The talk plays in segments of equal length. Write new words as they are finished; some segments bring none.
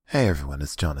Hey everyone,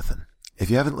 it's Jonathan. If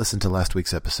you haven't listened to last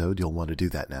week's episode, you'll want to do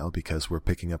that now because we're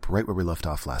picking up right where we left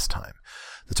off last time.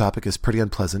 The topic is pretty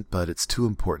unpleasant, but it's too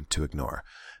important to ignore.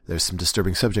 There's some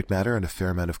disturbing subject matter and a fair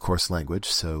amount of coarse language,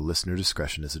 so listener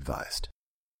discretion is advised.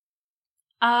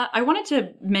 I wanted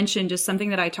to mention just something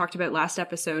that I talked about last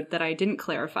episode that I didn't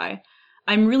clarify.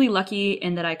 I'm really lucky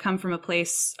in that I come from a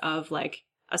place of like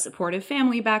a supportive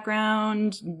family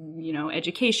background,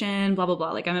 education, blah, blah,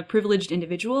 blah. Like I'm a privileged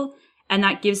individual. And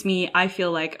that gives me, I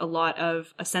feel like, a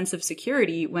sense of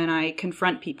security when I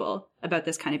confront people about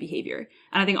this kind of behavior.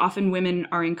 And I think often women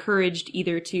are encouraged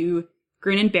either to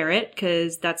grin and bear it,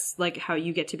 because that's like how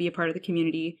you get to be a part of the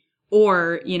community,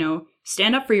 or,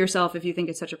 stand up for yourself if you think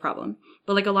it's such a problem.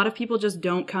 But like a lot of people just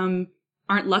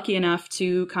aren't lucky enough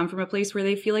to come from a place where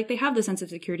they feel like they have the sense of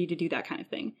security to do that kind of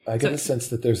thing. I get a sense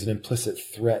that there's an implicit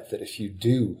threat that if you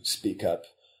do speak up,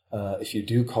 if you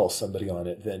do call somebody on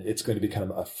it, then it's going to become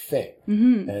a thing.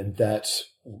 Mm-hmm. And that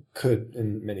could,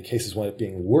 in many cases, wind up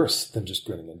being worse than just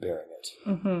grinning and bearing it.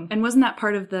 Mm-hmm. And wasn't that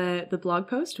part of the blog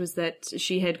post, was that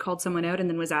she had called someone out and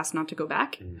then was asked not to go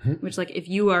back? Mm-hmm. Which, like, if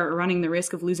you are running the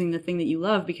risk of losing the thing that you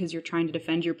love because you're trying to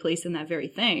defend your place in that very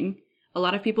thing, a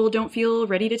lot of people don't feel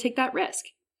ready to take that risk.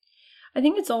 I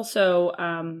think it's also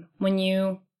when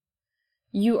you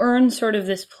earn sort of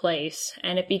this place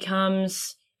and it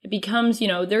becomes,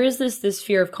 there is this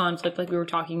fear of conflict like we were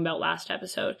talking about last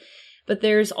episode. But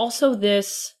there's also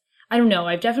this, I don't know,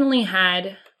 I've definitely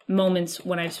had moments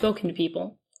when I've spoken to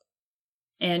people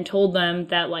and told them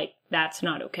that, like, that's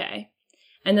not okay.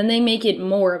 And then they make it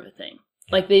more of a thing.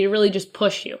 Like, they really just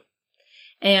push you.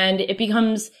 And it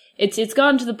becomes, it's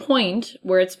gotten to the point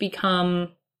where it's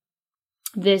become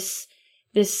this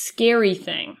scary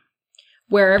thing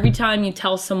where every time you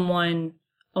tell someone,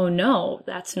 oh no,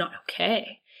 that's not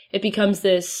okay,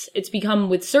 it's become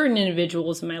with certain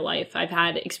individuals in my life, I've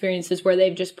had experiences where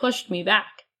they've just pushed me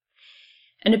back.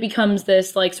 And it becomes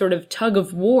this like sort of tug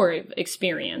of war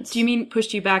experience. Do you mean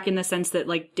pushed you back in the sense that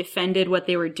like defended what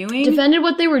they were doing? Defended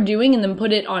what they were doing and then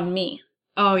put it on me.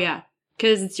 Oh yeah.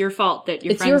 Because it's your fault that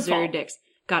your friends are dicks.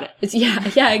 Got it.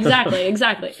 Yeah, exactly.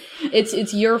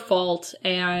 It's your fault,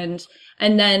 and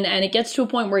it gets to a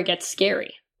point where it gets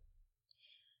scary.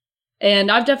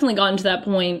 And I've definitely gotten to that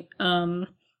point.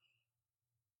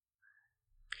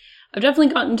 I've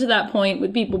definitely gotten to that point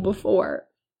with people before.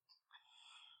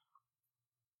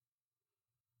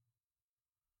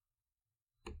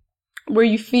 Where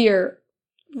you fear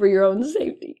for your own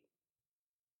safety.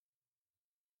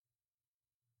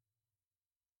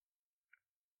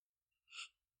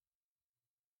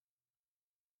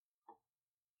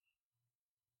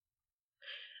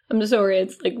 I'm sorry,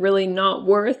 it's like really not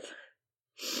worth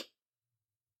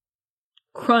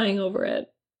crying over it.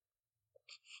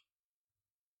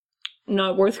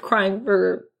 Not worth crying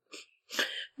for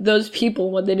those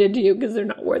people, what they did to you, because they're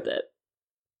not worth it.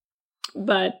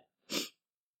 But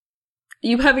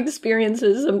you have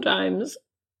experiences sometimes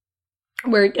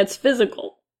where it gets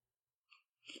physical.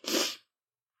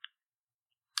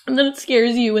 And then it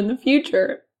scares you in the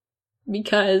future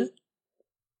because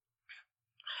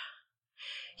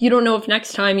you don't know if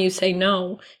next time you say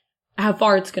no, how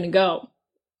far it's going to go.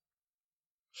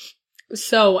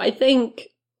 So I think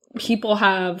people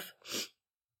have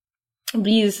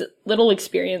these little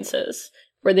experiences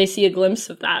where they see a glimpse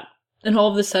of that, and all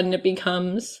of a sudden it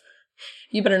becomes,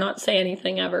 you better not say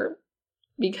anything ever,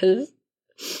 because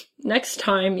next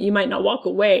time you might not walk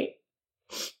away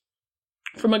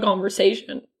from a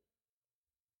conversation.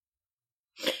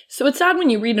 So it's sad when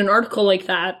you read an article like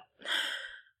that,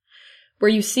 where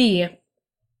you see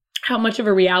how much of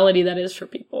a reality that is for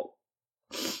people.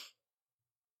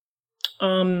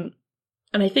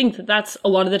 And I think that that's a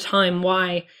lot of the time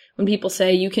why when people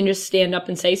say you can just stand up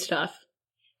and say stuff,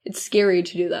 it's scary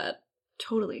to do that.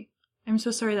 Totally. I'm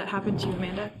so sorry that happened to you,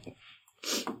 Amanda.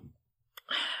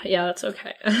 Yeah, that's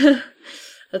okay.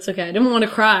 That's okay. I didn't want to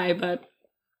cry, but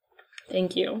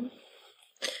thank you.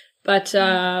 But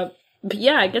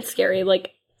yeah, it gets scary.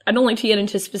 Like, I don't like to get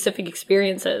into specific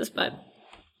experiences, but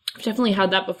I've definitely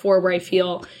had that before where I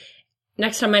feel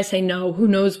next time I say no, who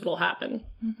knows what'll happen.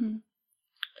 Mm-hmm.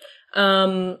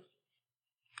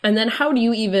 And then how do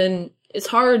you it's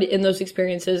hard in those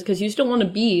experiences because you still want to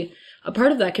be a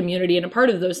part of that community and a part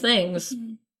of those things.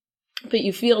 Mm-hmm. But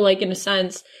you feel like, in a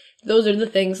sense, those are the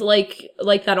things like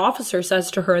that officer says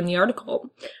to her in the article,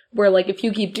 where like, if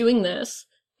you keep doing this,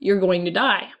 you're going to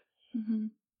die. Mm-hmm.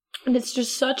 And it's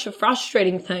just such a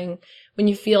frustrating thing when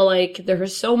you feel like there are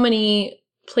so many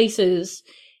places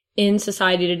in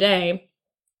society today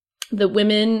that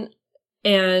women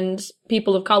and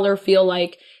people of color feel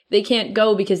like they can't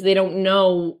go because they don't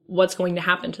know what's going to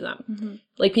happen to them. Mm-hmm.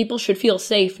 Like, people should feel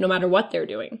safe no matter what they're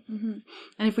doing. Mm-hmm.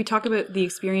 And if we talk about the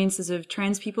experiences of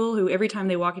trans people who every time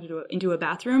they walk into a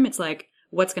bathroom, it's like,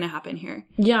 what's going to happen here?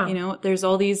 Yeah. You know, there's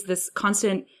all this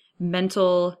constant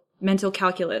mental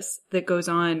calculus that goes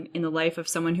on in the life of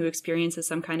someone who experiences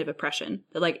some kind of oppression.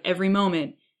 That like every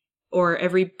moment or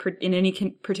in any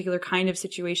particular kind of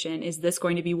situation, is this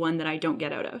going to be one that I don't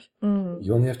get out of? Mm.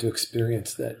 You only have to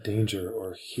experience that danger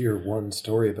or hear one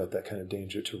story about that kind of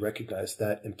danger to recognize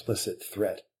that implicit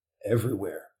threat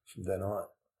everywhere from then on.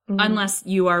 Mm-hmm. Unless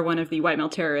you are one of the white male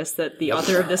terrorists that the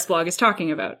author of this blog is talking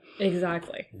about.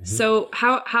 Exactly. Mm-hmm. So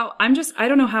I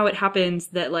don't know how it happens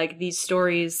that like these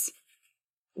stories,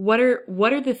 what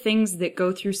are the things that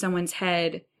go through someone's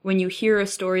head when you hear a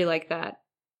story like that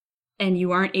and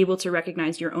you aren't able to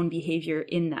recognize your own behavior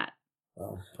in that?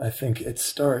 Well, I think it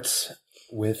starts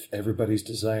with everybody's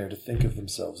desire to think of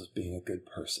themselves as being a good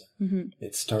person. Mm-hmm.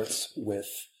 It starts with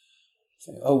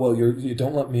saying, oh, well, you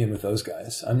don't lump me in with those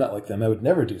guys. I'm not like them. I would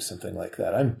never do something like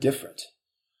that. I'm different.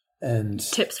 And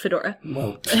tips, Fedora.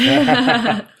 Well,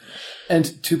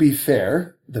 and to be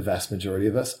fair, the vast majority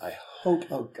of us, I hope,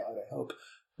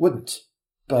 wouldn't.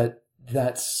 But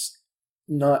that's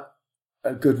not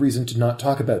a good reason to not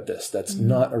talk about this. That's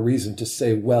not a reason to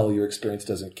say, well, your experience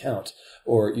doesn't count,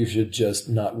 or you should just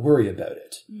not worry about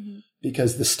it. Mm-hmm.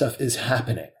 Because this stuff is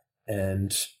happening,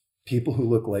 and people who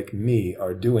look like me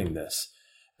are doing this.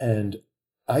 And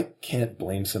I can't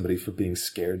blame somebody for being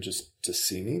scared just to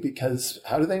see me, because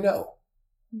how do they know?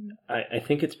 I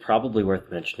think it's probably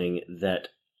worth mentioning that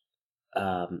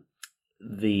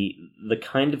the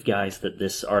kind of guys that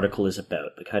this article is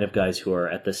about, the kind of guys who are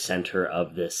at the center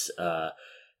of this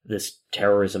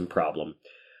terrorism problem,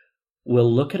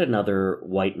 will look at another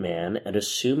white man and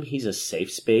assume he's a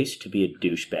safe space to be a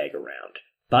douchebag around.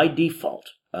 By default,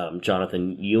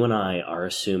 Jonathan, you and I are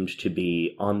assumed to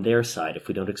be on their side if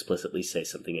we don't explicitly say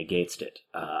something against it.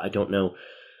 I don't know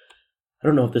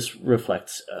if this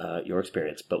reflects your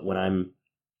experience, but when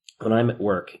I'm at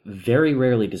work, very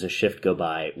rarely does a shift go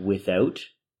by without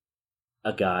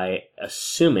a guy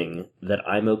assuming that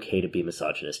I'm okay to be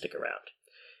misogynistic around.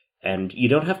 And you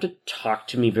don't have to talk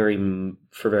to me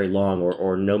for very long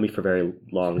or know me for very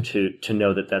long to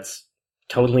know that that's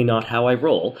totally not how I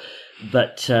roll.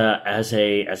 But as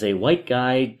a white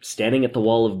guy standing at the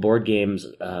wall of board games,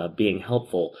 being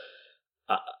helpful,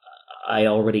 I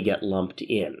already get lumped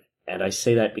in. And I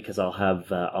say that because I'll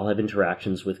have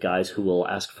interactions with guys who will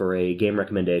ask for a game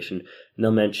recommendation, and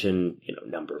they'll mention,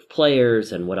 number of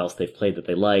players and what else they've played that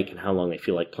they like and how long they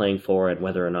feel like playing for and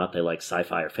whether or not they like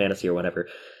sci-fi or fantasy or whatever.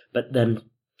 But then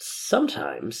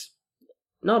sometimes,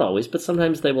 not always, but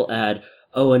sometimes they will add,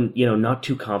 oh, and not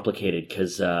too complicated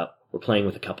because we're playing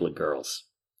with a couple of girls.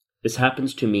 This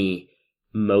happens to me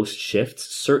most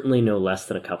shifts, certainly no less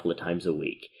than a couple of times a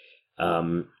week.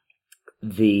 I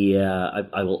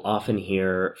will often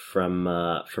hear from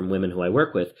women who I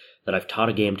work with that I've taught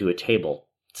a game to a table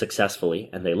successfully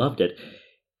and they loved it,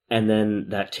 and then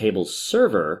that table's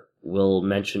server will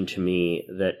mention to me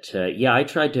that I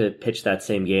tried to pitch that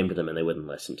same game to them and they wouldn't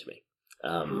listen to me.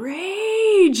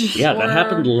 Rage. Yeah, that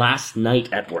happened last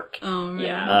night at work. Oh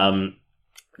man.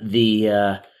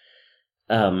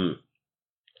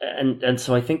 And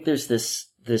so I think there's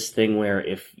this thing where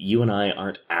if you and I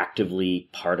aren't actively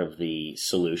part of the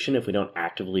solution, if we don't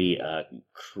actively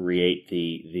create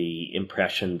the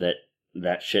impression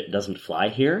that shit doesn't fly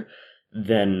here,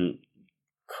 then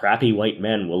crappy white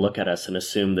men will look at us and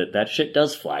assume that shit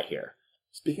does fly here.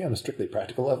 Speaking on a strictly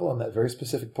practical level, on that very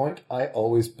specific point, I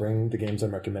always bring the games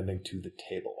I'm recommending to the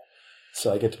table.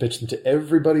 So I get to pitch them to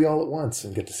everybody all at once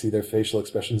and get to see their facial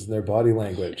expressions and their body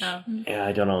language. Yeah,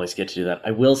 I don't always get to do that.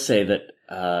 I will say that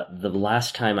the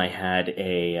last time I had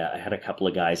a couple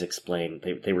of guys explain,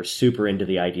 they were super into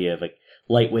the idea of a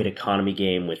lightweight economy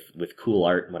game with cool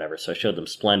art and whatever, so I showed them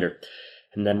Splendor.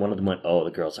 And then one of them went, oh,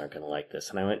 the girls aren't going to like this.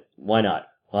 And I went, why not?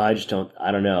 Well, I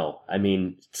don't know. I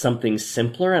mean, something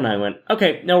simpler. And I went,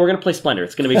 okay, no, we're going to play Splendor.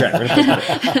 It's going to be great. We're going to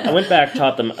play Splendor. I went back,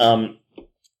 taught them.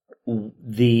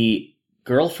 The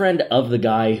girlfriend of the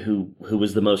guy who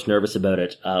was the most nervous about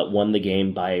it won the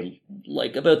game by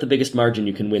like about the biggest margin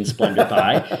you can win Splendor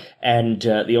by. And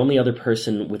the only other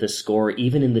person with a score,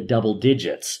 even in the double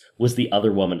digits, was the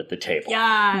other woman at the table.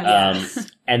 Yes.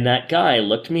 And that guy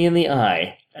looked me in the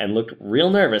eye and looked real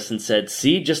nervous and said,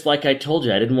 see, just like I told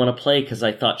you, I didn't want to play because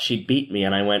I thought she'd beat me.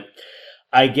 And I went,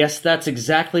 I guess that's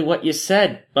exactly what you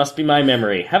said. Must be my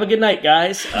memory. Have a good night,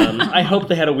 guys. I hope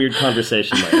they had a weird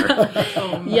conversation later.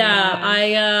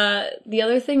 Yeah, the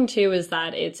other thing too is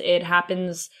that it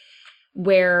happens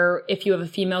where if you have a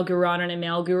female guru on and a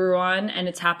male guru on, and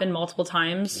it's happened multiple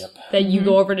times, Yep. that you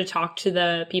go over to talk to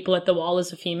the people at the wall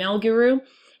as a female guru,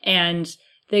 and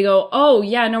they go, "Oh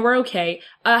yeah, no, we're okay.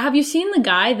 Have you seen the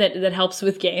guy that helps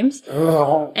with games?"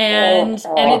 And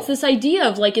it's this idea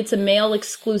of like it's a male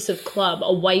exclusive club,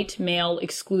 a white male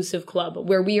exclusive club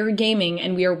where we are gaming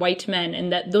and we are white men,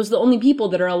 and that those are the only people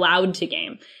that are allowed to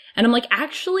game. And I'm like,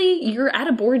 actually, you're at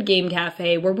a board game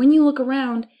cafe where when you look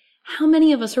around, how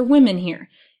many of us are women here?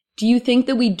 Do you think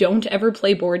that we don't ever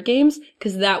play board games?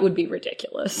 Because that would be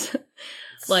ridiculous.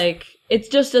 Like,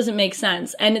 it just doesn't make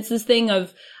sense. And it's this thing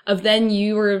of then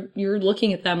you're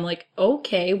looking at them like,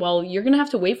 okay, well, you're going to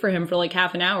have to wait for him for like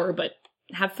half an hour, but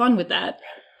have fun with that.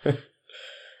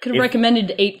 Could have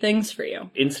recommended 8 things for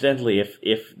you. Incidentally,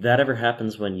 if that ever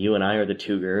happens when you and I are the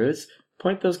 2 gurus,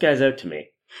 point those guys out to me.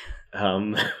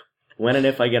 When and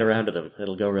if I get around to them,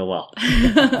 it'll go real well.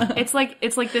 It's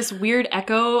like this weird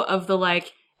echo of the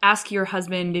like, ask your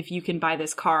husband if you can buy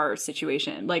this car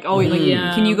situation. Like, oh, like,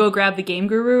 can you go grab the game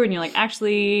guru? And you're like,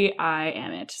 actually, I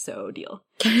am it, so deal.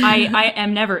 I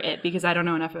am never it because I don't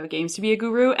know enough about games to be a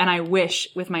guru. And I wish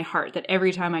with my heart that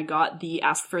every time I got the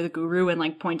ask for the guru and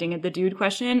like pointing at the dude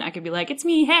question, I could be like, it's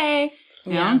me, hey.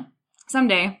 You know?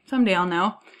 Someday I'll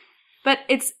know. But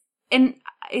it's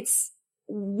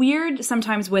weird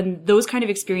sometimes when those kind of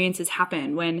experiences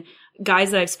happen, when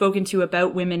guys that I've spoken to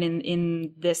about women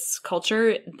in this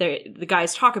culture, the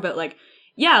guys talk about like,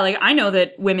 yeah, like I know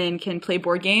that women can play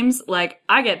board games. Like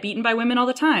I get beaten by women all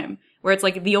the time, where it's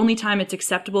like the only time it's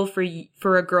acceptable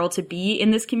for a girl to be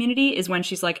in this community is when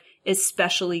she's like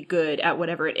especially good at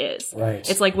whatever it is. Right.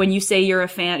 It's like when you say you're a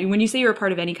fan, when you say you're a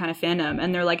part of any kind of fandom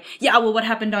and they're like, yeah, well, what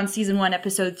happened on season 1,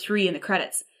 episode 3 in the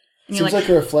credits? Seems like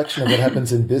a reflection of what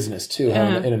happens in business, too.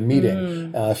 How in a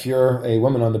meeting, if you're a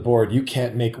woman on the board, you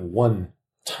can't make one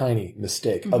tiny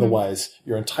mistake. Otherwise,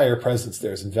 your entire presence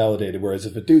there is invalidated. Whereas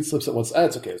if a dude slips up once,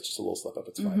 it's okay. It's just a little slip up.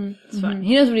 It's fine. It's fine.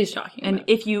 He knows what he's talking about. And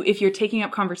if you're taking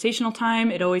up conversational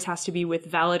time, it always has to be with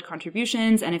valid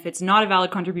contributions. And if it's not a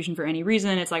valid contribution for any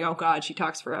reason, it's like, oh God, she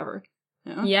talks forever.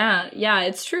 You know? Yeah,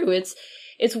 it's true.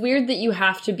 It's weird that you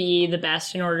have to be the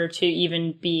best in order to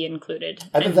even be included.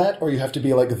 Either that or you have to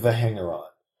be like the hanger-on.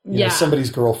 You know,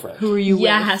 somebody's girlfand. Who are you with?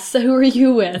 Yes, who are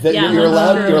you with? You're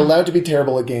allowed to be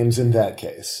terrible at games in that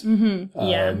case.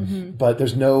 But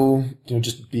there's no,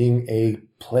 just being a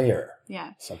player.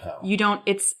 Yeah. Somehow.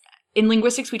 In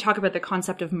linguistics, we talk about the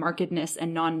concept of markedness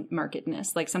and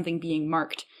non-markedness, like something being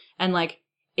marked. And like,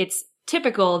 it's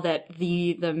typical that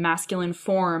the masculine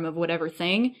form of whatever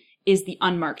thing is the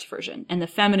unmarked version and the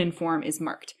feminine form is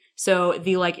marked. So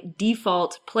the like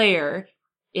default player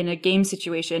in a game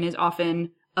situation is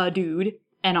often a dude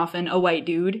and often a white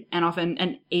dude and often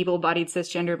an able-bodied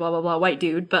cisgender blah blah blah white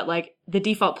dude, but like the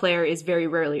default player is very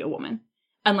rarely a woman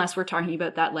unless we're talking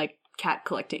about that like cat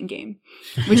collecting game,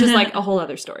 which is like a whole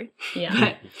other story.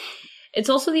 But it's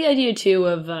also the idea too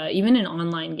of even in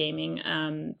online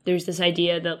gaming, there's this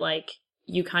idea that like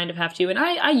you kind of have to, and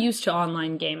I used to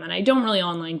online game, and I don't really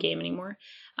online game anymore.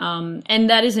 And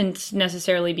that isn't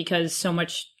necessarily because so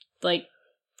much, like,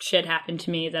 shit happened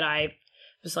to me that I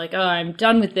was like, oh, I'm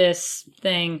done with this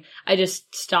thing. I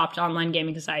just stopped online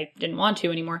gaming because I didn't want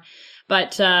to anymore.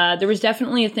 But there was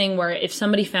definitely a thing where if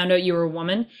somebody found out you were a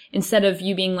woman, instead of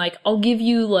you being like, I'll give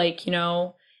you, like,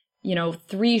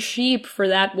 3 sheep for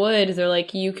that wood, they're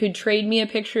like, you could trade me a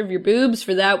picture of your boobs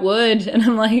for that wood. And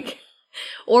I'm like...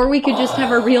 Or we could just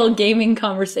have a real gaming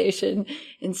conversation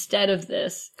instead of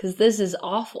this, because this is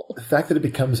awful. The fact that it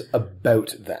becomes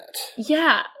about that.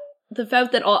 Yeah, the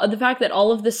fact that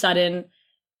all of the sudden,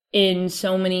 in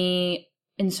so many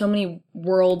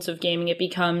worlds of gaming, it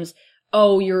becomes,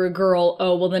 oh, you're a girl.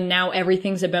 Oh, well then now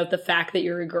everything's about the fact that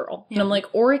you're a girl. Yeah. And I'm like,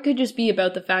 or it could just be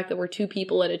about the fact that we're 2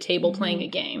 people at a table playing a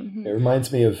game. It reminds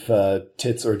me of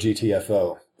Tits or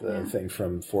GTFO. The thing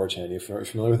from 4chan. You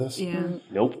familiar with this? Yeah.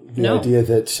 Nope. The idea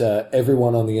that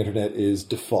everyone on the internet is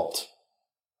default,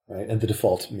 right? And the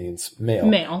default means male.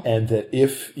 Male. And that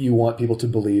if you want people to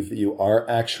believe that you are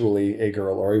actually a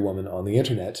girl or a woman on the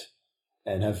internet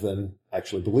and have them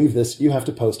actually believe this, you have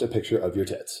to post a picture of your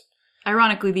tits.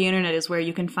 Ironically, the internet is where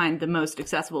you can find the most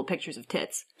accessible pictures of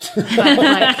tits. But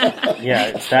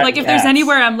it's that like if there's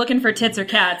anywhere I'm looking for tits or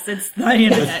cats, it's the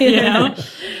internet, you know?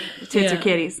 Tits or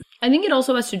kitties. I think it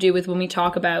also has to do with when we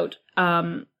talk about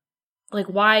like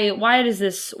why does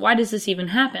this even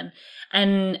happen?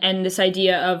 And this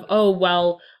idea of, oh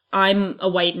well, I'm a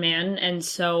white man, and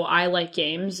so I like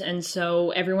games, and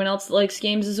so everyone else that likes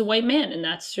games is a white man, and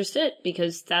that's just it,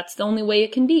 because that's the only way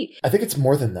it can be. I think it's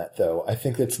more than that, though. I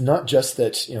think it's not just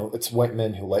that, it's white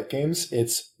men who like games.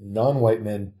 It's non-white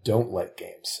men don't like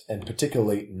games. And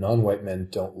particularly non-white men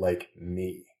don't like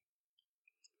me.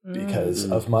 Because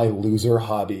of my loser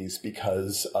hobbies,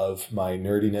 because of my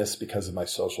nerdiness, because of my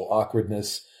social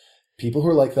awkwardness. People who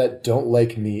are like that don't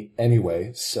like me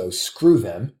anyway, so screw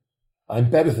them.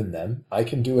 I'm better than them. I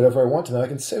can do whatever I want to them. I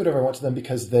can say whatever I want to them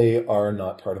because they are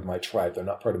not part of my tribe. They're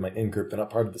not part of my in-group. They're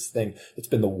not part of this thing. It's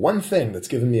been the one thing that's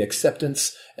given me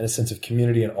acceptance and a sense of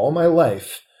community in all my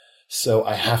life, so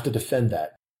I have to defend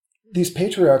that. These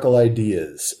patriarchal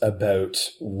ideas about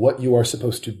what you are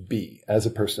supposed to be as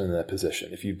a person in that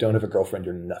position. If you don't have a girlfriend,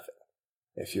 you're nothing.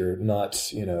 If you're not,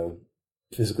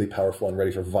 physically powerful and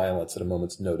ready for violence at a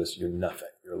moment's notice, you're nothing.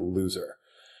 You're a loser.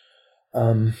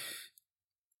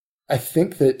 I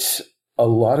think that a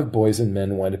lot of boys and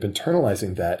men wind up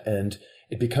internalizing that, and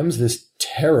it becomes this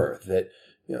terror that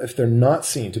if they're not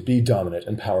seen to be dominant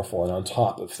and powerful and on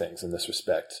top of things in this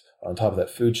respect, on top of that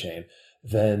food chain,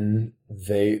 then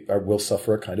they will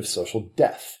suffer a kind of social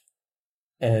death.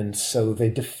 And so they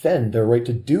defend their right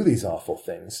to do these awful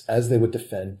things as they would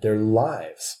defend their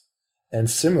lives. And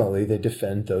similarly, they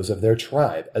defend those of their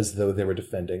tribe as though they were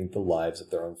defending the lives of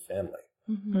their own family.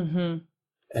 Mm-hmm.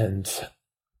 And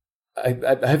I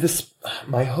have this,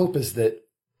 my hope is that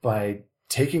by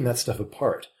taking that stuff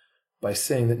apart, by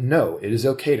saying that no, it is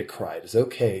okay to cry, it is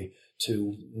okay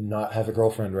to not have a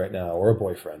girlfriend right now or a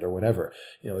boyfriend or whatever.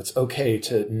 It's okay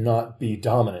to not be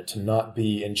dominant, to not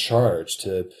be in charge,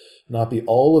 to not be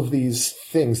all of these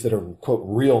things that a, quote,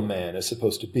 real man is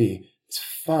supposed to be. It's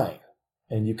fine.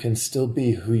 And you can still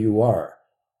be who you are.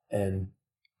 And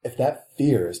if that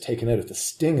fear is taken out, if the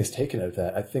sting is taken out of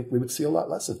that, I think we would see a lot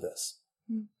less of this,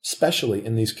 especially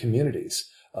in these communities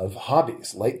of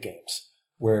hobbies like games,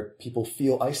 where people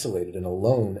feel isolated and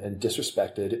alone and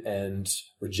disrespected and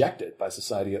rejected by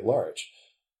society at large.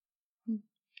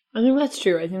 I think that's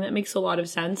true. I think that makes a lot of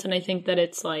sense. And I think that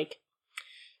it's like,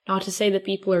 not to say that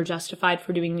people are justified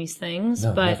for doing these things,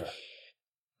 No, but never.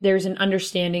 There's an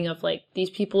understanding of like, these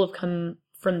people have come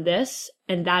from this,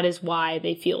 and that is why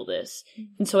they feel this.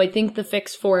 And so I think the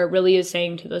fix for it really is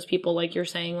saying to those people, like you're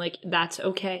saying, like, that's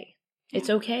okay.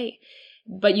 It's okay.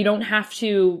 But you don't have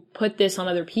to put this on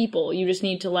other people. You just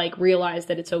need to like realize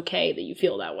that it's okay that you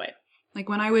feel that way. Like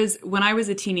when I was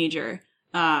a teenager,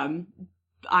 I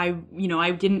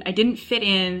didn't fit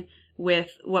in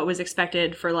with what was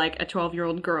expected for like a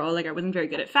 12-year-old girl. Like I wasn't very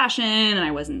good at fashion, and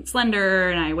I wasn't slender,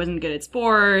 and I wasn't good at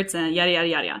sports, and yada, yada,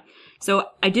 yada, yada. So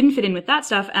I didn't fit in with that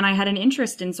stuff, and I had an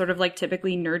interest in sort of like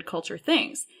typically nerd culture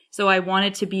things. So I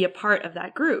wanted to be a part of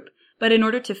that group. But in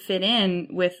order to fit in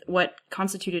with what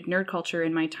constituted nerd culture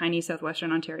in my tiny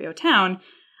southwestern Ontario town,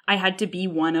 I had to be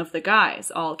one of the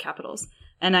guys, all capitals.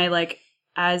 And I like,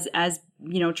 as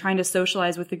trying to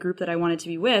socialize with the group that I wanted to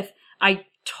be with, I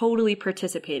totally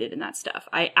participated in that stuff.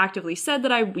 I actively said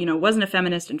that I, wasn't a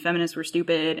feminist and feminists were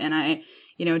stupid, and I,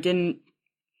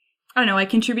 I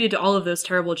contributed to all of those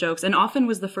terrible jokes, and often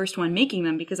was the first one making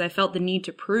them because I felt the need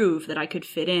to prove that I could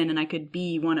fit in and I could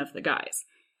be one of the guys.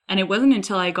 And it wasn't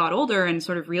until I got older and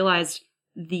sort of realized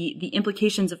the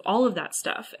implications of all of that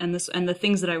stuff and the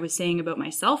things that I was saying about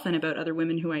myself and about other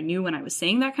women who I knew when I was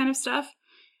saying that kind of stuff.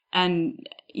 And,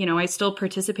 I still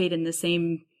participate in the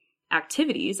same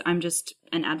activities. I'm just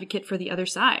an advocate for the other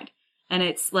side. And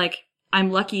it's like,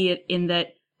 I'm lucky in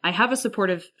that I have a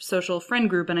supportive social friend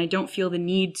group, and I don't feel the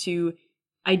need to,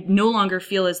 I no longer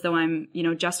feel as though I'm,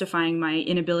 justifying my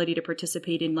inability to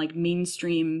participate in like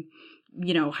mainstream,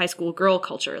 high school girl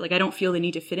culture. Like I don't feel the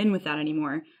need to fit in with that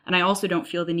anymore. And I also don't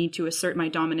feel the need to assert my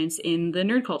dominance in the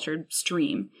nerd culture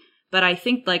stream. But I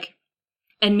think like,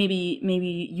 and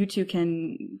maybe you two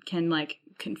can like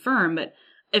confirm, but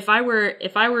if I were a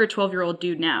 12-year-old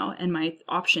dude now and my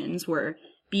options were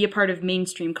be a part of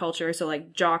mainstream culture, so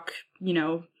like jock,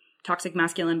 toxic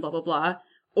masculine, blah, blah, blah,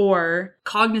 or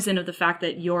cognizant of the fact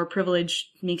that your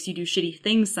privilege makes you do shitty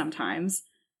things sometimes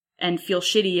and feel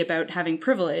shitty about having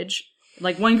privilege.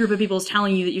 Like one group of people is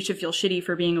telling you that you should feel shitty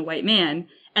for being a white man,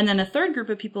 and then a third group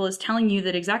of people is telling you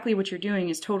that exactly what you're doing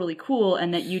is totally cool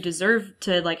and that you deserve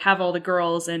to like have all the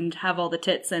girls and have all the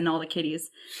tits and all the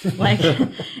kitties. Like,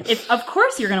 of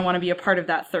course you're going to want to be a part of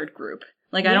that third group.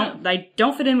 Like yeah. I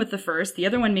don't fit in with the first. The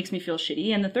other one makes me feel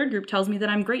shitty, and the third group tells me that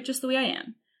I'm great just the way I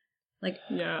am. Like,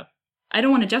 yeah. I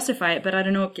don't want to justify it, but I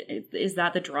don't know, is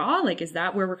that the draw? Like, is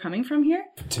that where we're coming from here?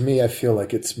 To me, I feel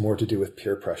like it's more to do with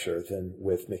peer pressure than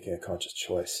with making a conscious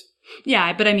choice.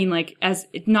 Yeah, but I mean, like, as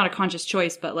it's not a conscious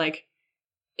choice, but like,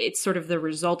 it's sort of the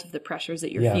result of the pressures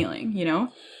that you're feeling, you know?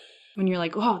 When you're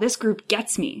like, oh, this group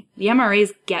gets me. The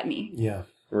MRAs get me. Yeah.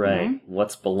 Right. Mm-hmm.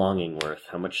 What's belonging worth?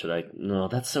 How much should I... No,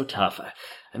 that's so tough.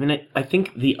 I mean, I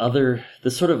think the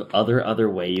sort of other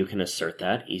way you can assert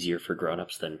that, easier for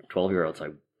grown-ups than 12-year-olds,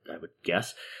 I would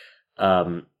guess,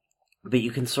 but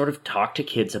you can sort of talk to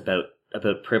kids about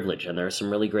privilege, and there are some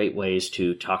really great ways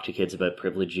to talk to kids about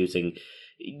privilege using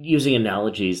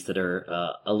analogies that are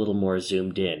a little more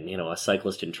zoomed in. You know, a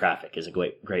cyclist in traffic is a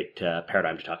great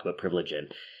paradigm to talk about privilege in.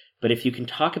 But if you can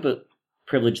talk about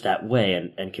privilege that way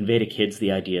and convey to kids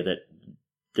the idea that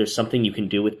there's something you can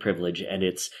do with privilege, and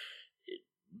it's,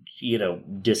 you know,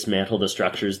 dismantle the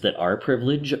structures that are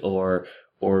privilege, or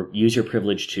use your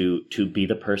privilege to be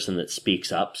the person that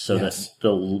speaks up so that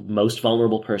the most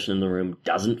vulnerable person in the room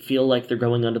doesn't feel like they're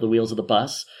going under the wheels of the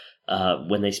bus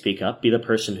when they speak up. Be the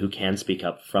person who can speak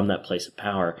up from that place of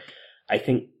power. I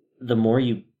think the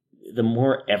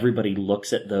more everybody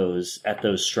looks at those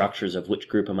structures of which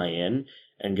group am I in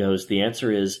and goes, the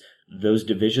answer is those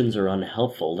divisions are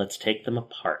unhelpful. Let's take them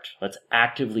apart. Let's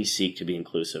actively seek to be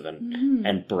inclusive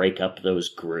and break up those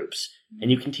groups. And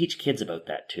you can teach kids about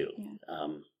that too. Yeah.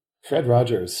 Fred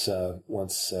Rogers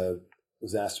once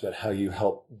was asked about how you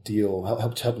help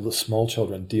small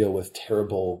children deal with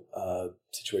terrible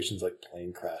situations like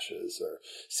plane crashes or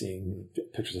seeing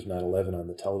pictures of 9/11 on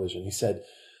the television. He said,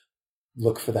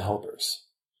 look for the helpers.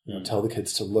 You know, tell the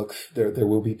kids to look. There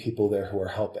will be people there who are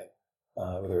helping.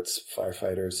 Whether it's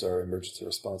firefighters or emergency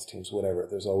response teams, whatever,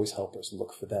 there's always helpers.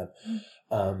 Look for them.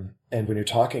 And when you're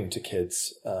talking to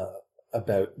kids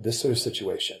about this sort of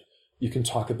situation, you can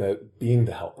talk about being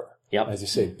the helper. Yep. As you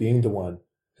say, being the one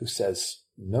who says,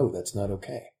 no, that's not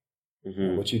okay.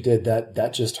 Mm-hmm. What you did,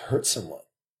 that just hurt someone.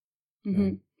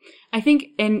 Mm-hmm. I think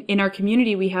in our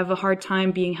community, we have a hard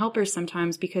time being helpers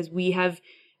sometimes because we have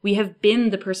been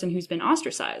the person who's been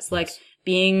ostracized. Like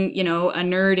being, you know, a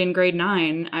nerd in grade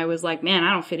 9, I was like, man,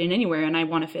 I don't fit in anywhere and I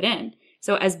want to fit in.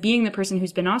 So as being the person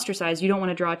who's been ostracized, you don't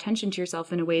want to draw attention to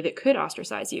yourself in a way that could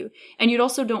ostracize you. And you'd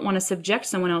also don't want to subject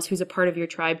someone else who's a part of your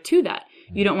tribe to that.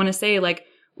 You don't want to say like,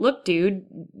 look, dude,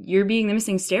 you're being the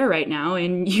missing stare right now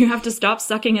and you have to stop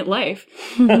sucking at life.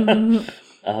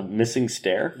 Missing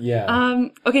stare? Yeah.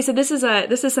 Okay, so this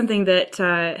is something that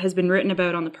has been written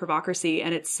about on the Pervocracy,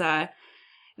 and it's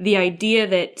the idea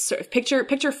that sort of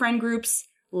picture friend groups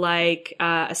like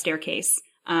a staircase,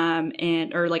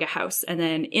 or like a house, and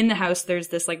then in the house there's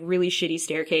this like really shitty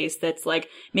staircase that's like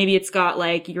maybe it's got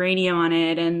like uranium on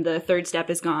it, and the third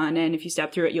step is gone, and if you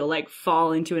step through it you'll like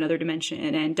fall into another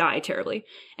dimension and die terribly.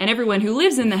 And everyone who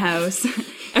lives in the house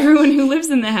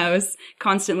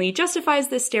constantly justifies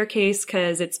this staircase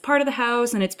because it's part of the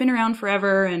house and it's been around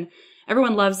forever and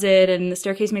everyone loves it, and the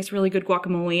staircase makes really good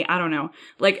guacamole. I don't know.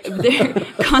 Like, they're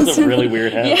constantly... It's a really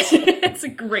weird house. Yeah, it's a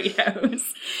great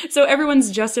house. So everyone's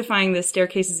justifying the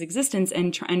staircase's existence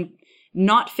and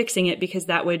not fixing it because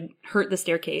that would hurt the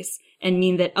staircase and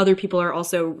mean that other people are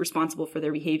also responsible for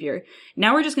their behavior.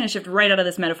 Now we're just going to shift right out of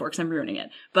this metaphor because I'm ruining it.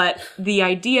 But the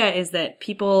idea is that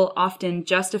people often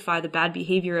justify the bad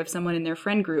behavior of someone in their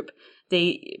friend group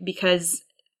because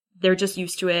they're just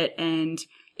used to it, and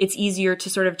it's easier to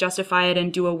sort of justify it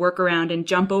and do a workaround and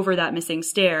jump over that missing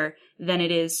stair than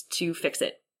it is to fix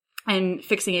it. And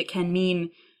fixing it can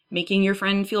mean making your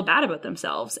friend feel bad about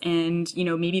themselves and, you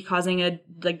know, maybe causing a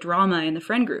like drama in the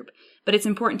friend group. But it's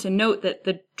important to note that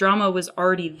the drama was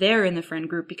already there in the friend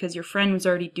group because your friend was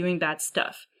already doing bad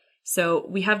stuff. So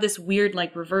we have this weird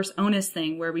like reverse onus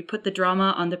thing where we put the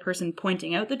drama on the person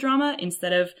pointing out the drama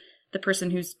instead of the person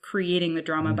who's creating the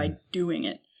drama by doing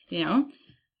it, you know?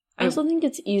 I also think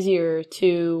it's easier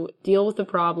to deal with the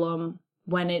problem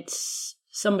when it's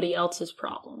somebody else's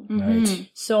problem. Right.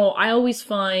 So I always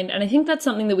find, and I think that's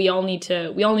something that we all need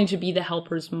to be the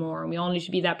helpers more. And we all need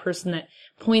to be that person that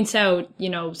points out, you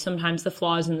know, sometimes the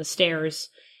flaws in the stairs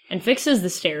and fixes the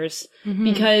stairs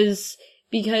because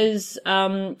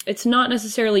it's not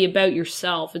necessarily about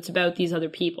yourself. It's about these other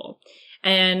people.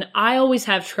 And I always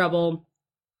have trouble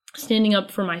standing up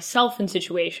for myself in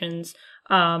situations,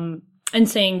 and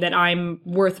saying that I'm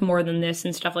worth more than this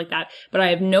and stuff like that. But I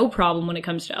have no problem when it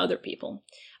comes to other people.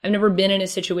 I've never been in a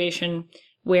situation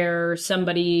where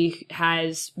somebody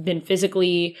has been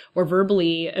physically or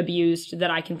verbally abused that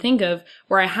I can think of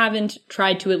where I haven't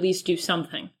tried to at least do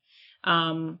something.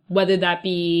 Whether that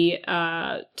be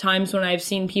times when I've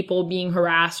seen people being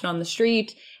harassed on the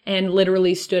street and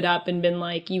literally stood up and been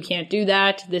like, you can't do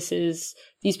that.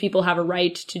 These people have a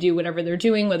right to do whatever they're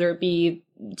doing, whether it be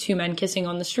two men kissing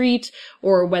on the street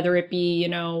or whether it be, you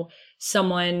know,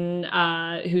 someone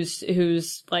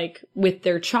who's like with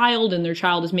their child and their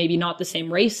child is maybe not the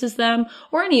same race as them,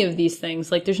 or any of these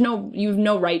things. Like you have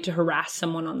no right to harass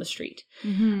someone on the street.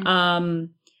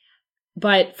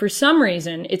 But for some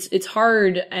reason, it's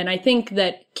hard, and I think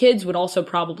that kids would also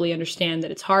probably understand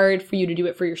that it's hard for you to do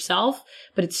it for yourself,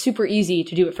 but it's super easy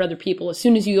to do it for other people. As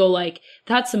soon as you go like,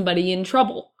 that's somebody in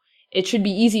trouble, it should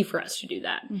be easy for us to do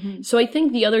that. So I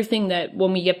think the other thing that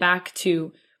when we get back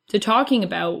to talking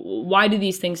about why do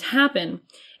these things happen,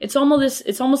 it's almost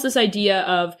this idea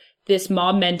of this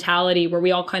mob mentality where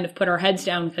we all kind of put our heads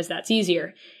down because that's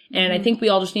easier. And I think we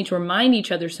all just need to remind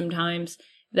each other sometimes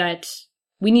that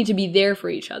we need to be there for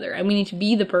each other, and we need to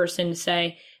be the person to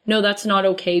say, no, that's not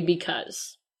okay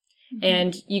because,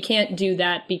 and you can't do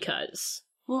that because.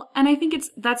 Well, and I think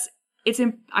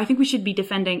I think we should be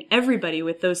defending everybody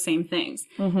with those same things.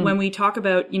 When we talk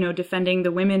about, defending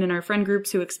the women in our friend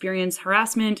groups who experience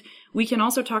harassment, we can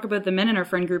also talk about the men in our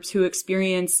friend groups who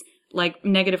experience like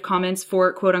negative comments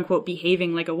for quote unquote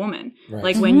behaving like a woman. Right.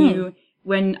 Like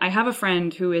when I have a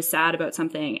friend who is sad about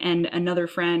something and another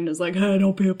friend is like, hey,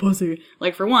 don't be a pussy.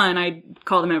 Like, for one, I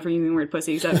call them out for using the word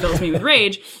pussy because that fills me with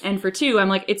rage. And for two, I'm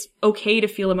like, it's okay to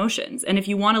feel emotions. And if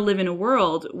you want to live in a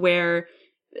world where,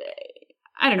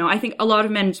 I don't know, I think a lot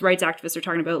of men's rights activists are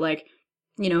talking about like,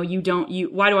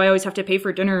 why do I always have to pay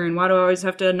for dinner? And why do I always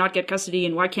have to not get custody?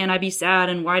 And why can't I be sad?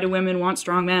 And why do women want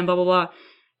strong men? Blah, blah, blah.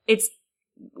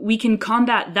 We can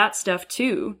combat that stuff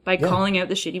too by calling out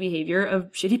the shitty behavior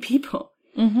of shitty people.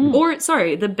 Or,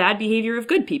 the bad behavior of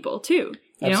good people too.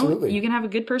 Absolutely. You can have a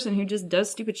good person who just does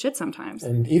stupid shit sometimes.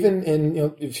 And even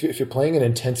if you're playing an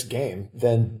intense game,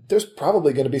 then there's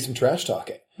probably going to be some trash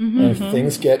talking. And if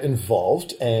things get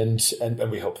involved, and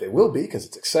we hope they will be because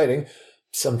it's exciting,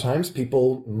 sometimes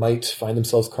people might find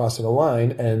themselves crossing a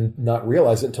line and not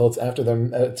realize it until it's out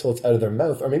of their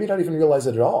mouth, or maybe not even realize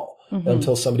it at all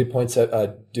until somebody points out,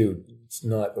 dude, it's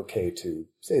not okay to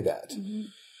say that.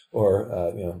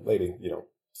 Or, lady,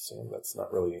 so that's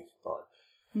not really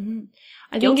on.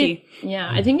 Guilty.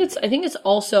 I think it's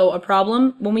also a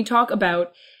problem when we talk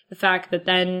about the fact that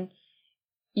then,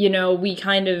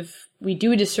 we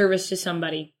do a disservice to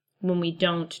somebody when we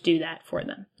don't do that for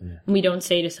them. When we don't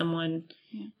say to someone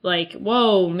like,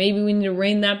 whoa, maybe we need to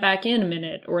rein that back in a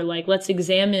minute, or like, let's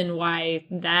examine why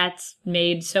that's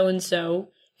made so-and-so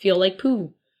feel like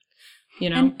poo,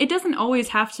 And it doesn't always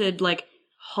have to like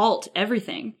halt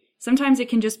everything. Sometimes it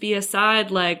can just be a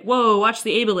side like, whoa, watch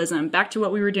the ableism, back to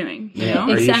what we were doing. Yeah.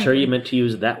 Are you sure you meant to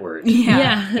use that word?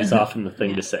 Yeah. It's often the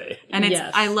thing to say. And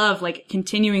I love like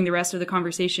continuing the rest of the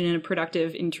conversation in a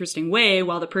productive, interesting way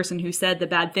while the person who said the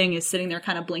bad thing is sitting there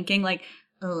kind of blinking like,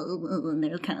 and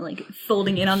they're kind of like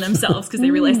folding in on themselves because they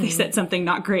realize they said something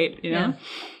not great, Yeah.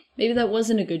 Maybe that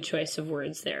wasn't a good choice of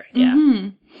words there.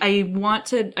 Yeah. I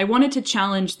wanted to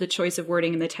challenge the choice of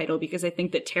wording in the title because I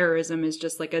think that terrorism is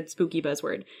just like a spooky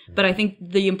buzzword. But I think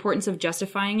the importance of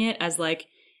justifying it as like,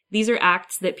 these are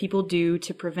acts that people do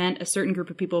to prevent a certain group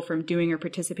of people from doing or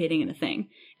participating in a thing.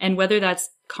 And whether that's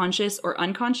conscious or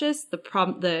unconscious,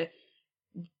 the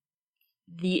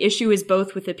issue is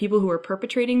both with the people who are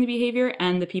perpetrating the behavior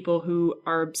and the people who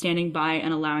are standing by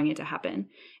and allowing it to happen.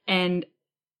 And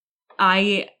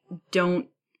I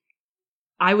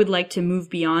would like to move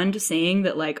beyond saying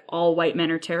that like all white men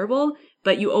are terrible,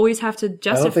 but you always have to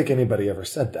justify. I don't think anybody ever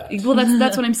said that. Well,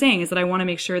 that's what I'm saying is that I want to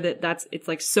make sure that it's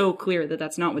like so clear that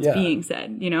that's not what's being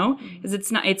said, because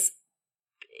it's not,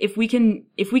 if we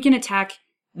can attack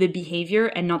the behavior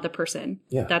and not the person,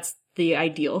 that's the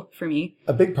ideal for me.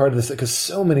 A big part of this, because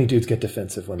so many dudes get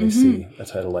defensive when they see a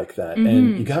title like that.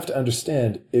 And you have to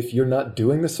understand, if you're not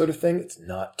doing this sort of thing, it's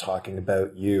not talking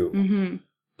about you.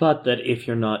 But that if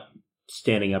you're not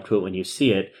standing up to it when you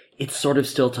see it, it's sort of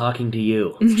still talking to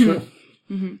you. It's true.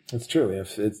 It's true.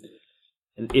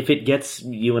 If it gets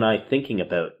you and I thinking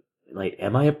about, like,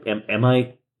 am I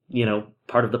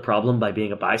part of the problem by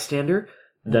being a bystander?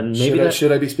 Then maybe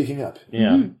should I be speaking up?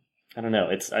 Yeah. I don't know.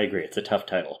 I agree. It's a tough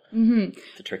title.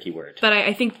 It's a tricky word. But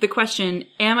I think the question,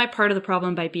 am I part of the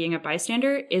problem by being a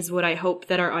bystander, is what I hope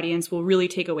that our audience will really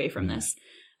take away from this.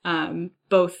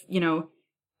 Both,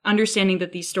 understanding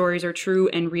that these stories are true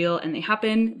and real and they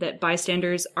happen, that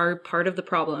bystanders are part of the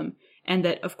problem, and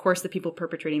that, of course, the people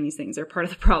perpetrating these things are part of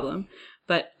the problem.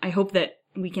 But I hope that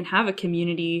we can have a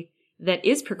community that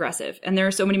is progressive. And there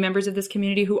are so many members of this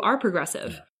community who are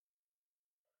progressive. Yeah.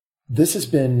 This has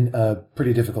been a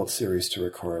pretty difficult series to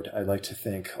record. I'd like to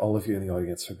thank all of you in the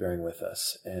audience for bearing with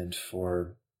us and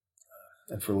for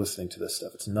listening to this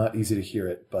stuff. It's not easy to hear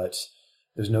it, but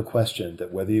there's no question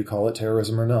that whether you call it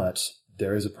terrorism or not,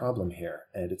 there is a problem here,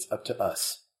 and it's up to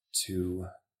us to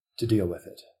deal with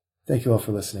it. Thank you all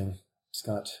for listening.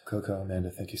 Scott, Coco,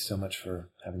 Amanda, thank you so much for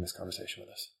having this conversation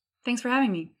with us. Thanks for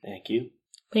having me. Thank you.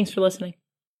 Thanks for listening.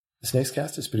 The Snakes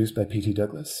Cast is produced by P.T.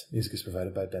 Douglas. Music is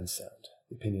provided by Ben Sound.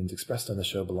 The opinions expressed on the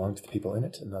show belong to the people in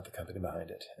it and not the company behind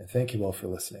it. And thank you all for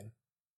listening.